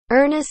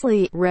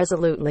earnestly,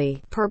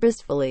 resolutely,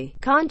 purposefully,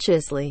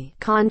 consciously,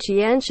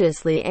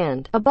 conscientiously,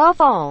 and,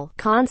 above all,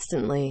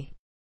 constantly.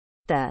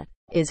 That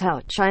is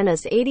how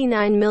China's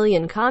 89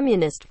 million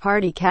Communist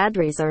Party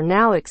cadres are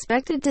now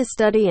expected to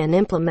study and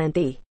implement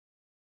the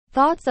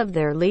thoughts of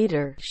their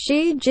leader,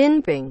 Xi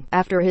Jinping,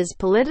 after his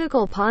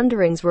political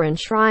ponderings were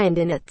enshrined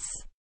in its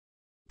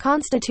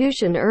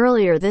constitution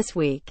earlier this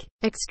week.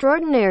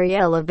 Extraordinary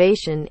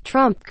elevation,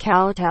 Trump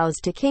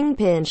kowtows to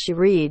Kingpin Xi.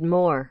 Read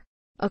more.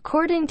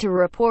 According to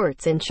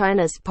reports in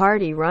China's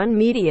party-run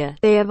media,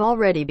 they have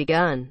already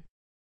begun.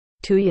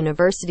 2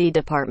 university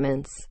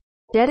departments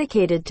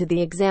dedicated to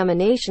the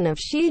examination of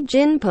Xi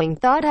Jinping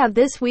thought have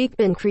this week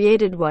been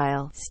created,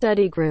 while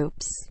study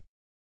groups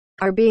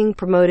are being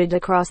promoted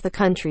across the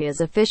country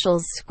as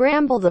officials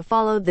scramble to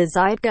follow the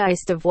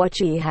zeitgeist of what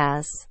Xi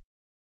has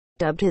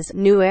dubbed his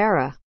new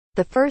era.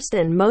 The first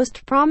and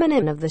most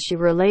prominent of the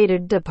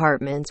Xi-related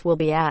departments will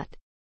be at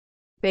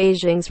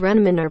Beijing's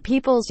Renmin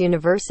People's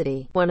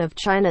University, one of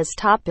China's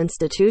top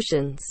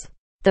institutions.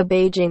 The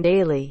Beijing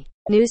Daily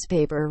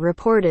newspaper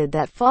reported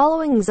that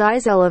following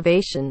Xi's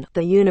elevation,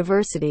 the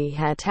university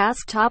had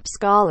tasked top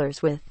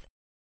scholars with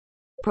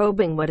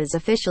probing what is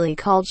officially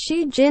called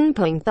Xi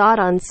Jinping thought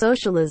on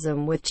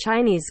socialism with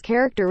Chinese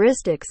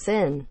characteristics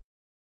in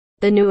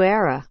the new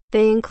era.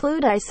 They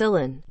include Ai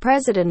Silin,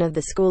 president of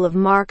the School of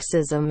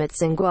Marxism at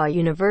Tsinghua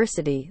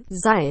University,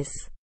 Xi's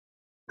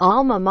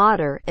alma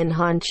mater, and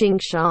Han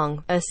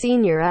Qingshang, a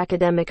senior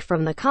academic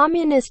from the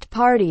Communist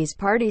Party's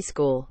party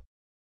school.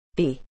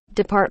 The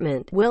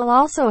department will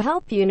also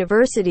help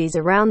universities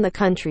around the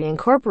country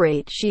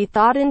incorporate Xi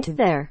thought into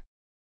their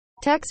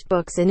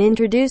textbooks and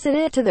introduce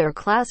it to their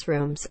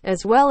classrooms,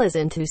 as well as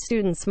into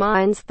students'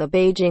 minds, the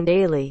Beijing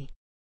Daily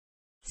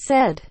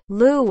said.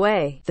 Lu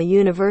Wei, the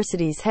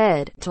university's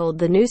head, told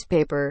the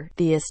newspaper,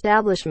 the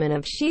establishment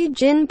of Xi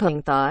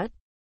Jinping thought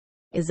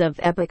is of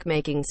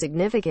epoch-making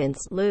significance.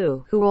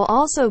 Lu, who will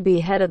also be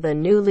head of the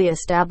newly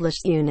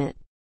established unit,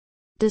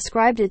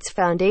 described its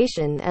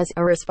foundation as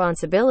a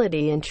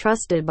responsibility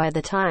entrusted by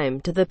the time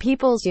to the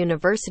People's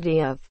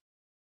University of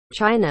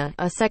China.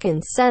 A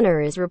second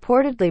center is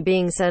reportedly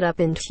being set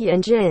up in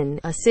Tianjin,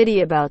 a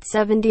city about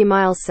 70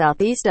 miles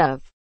southeast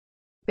of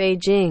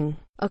Beijing.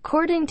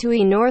 According to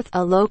eNorth,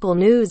 a local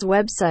news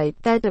website,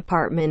 that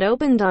department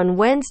opened on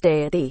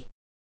Wednesday at the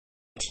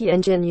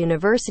Tianjin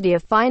University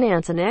of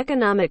Finance and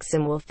Economics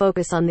and will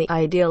focus on the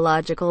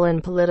ideological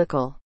and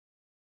political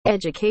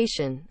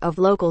education of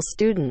local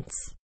students.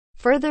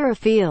 Further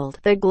afield,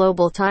 the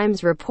Global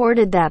Times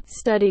reported that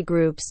study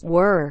groups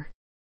were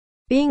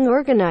being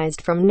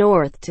organized from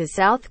north to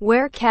south,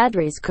 where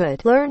cadres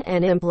could learn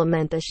and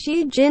implement the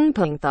Xi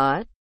Jinping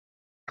thought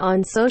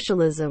on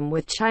socialism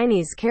with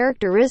Chinese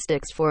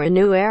characteristics for a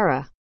new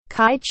era.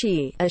 Kai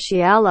Chi, a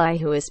Xi ally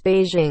who is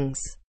Beijing's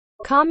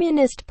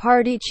Communist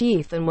Party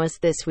chief and was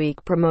this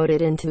week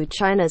promoted into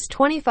China's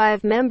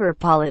 25-member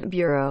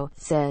Politburo,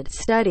 said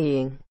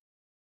studying,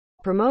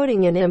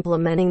 promoting and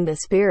implementing the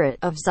spirit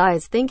of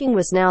Xi's thinking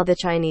was now the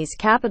Chinese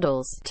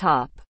capital's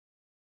top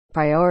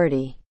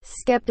priority.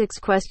 Skeptics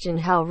question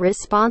how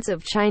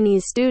responsive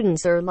Chinese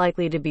students are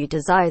likely to be to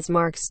Xi's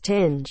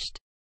Marx-tinged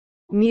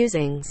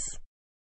musings.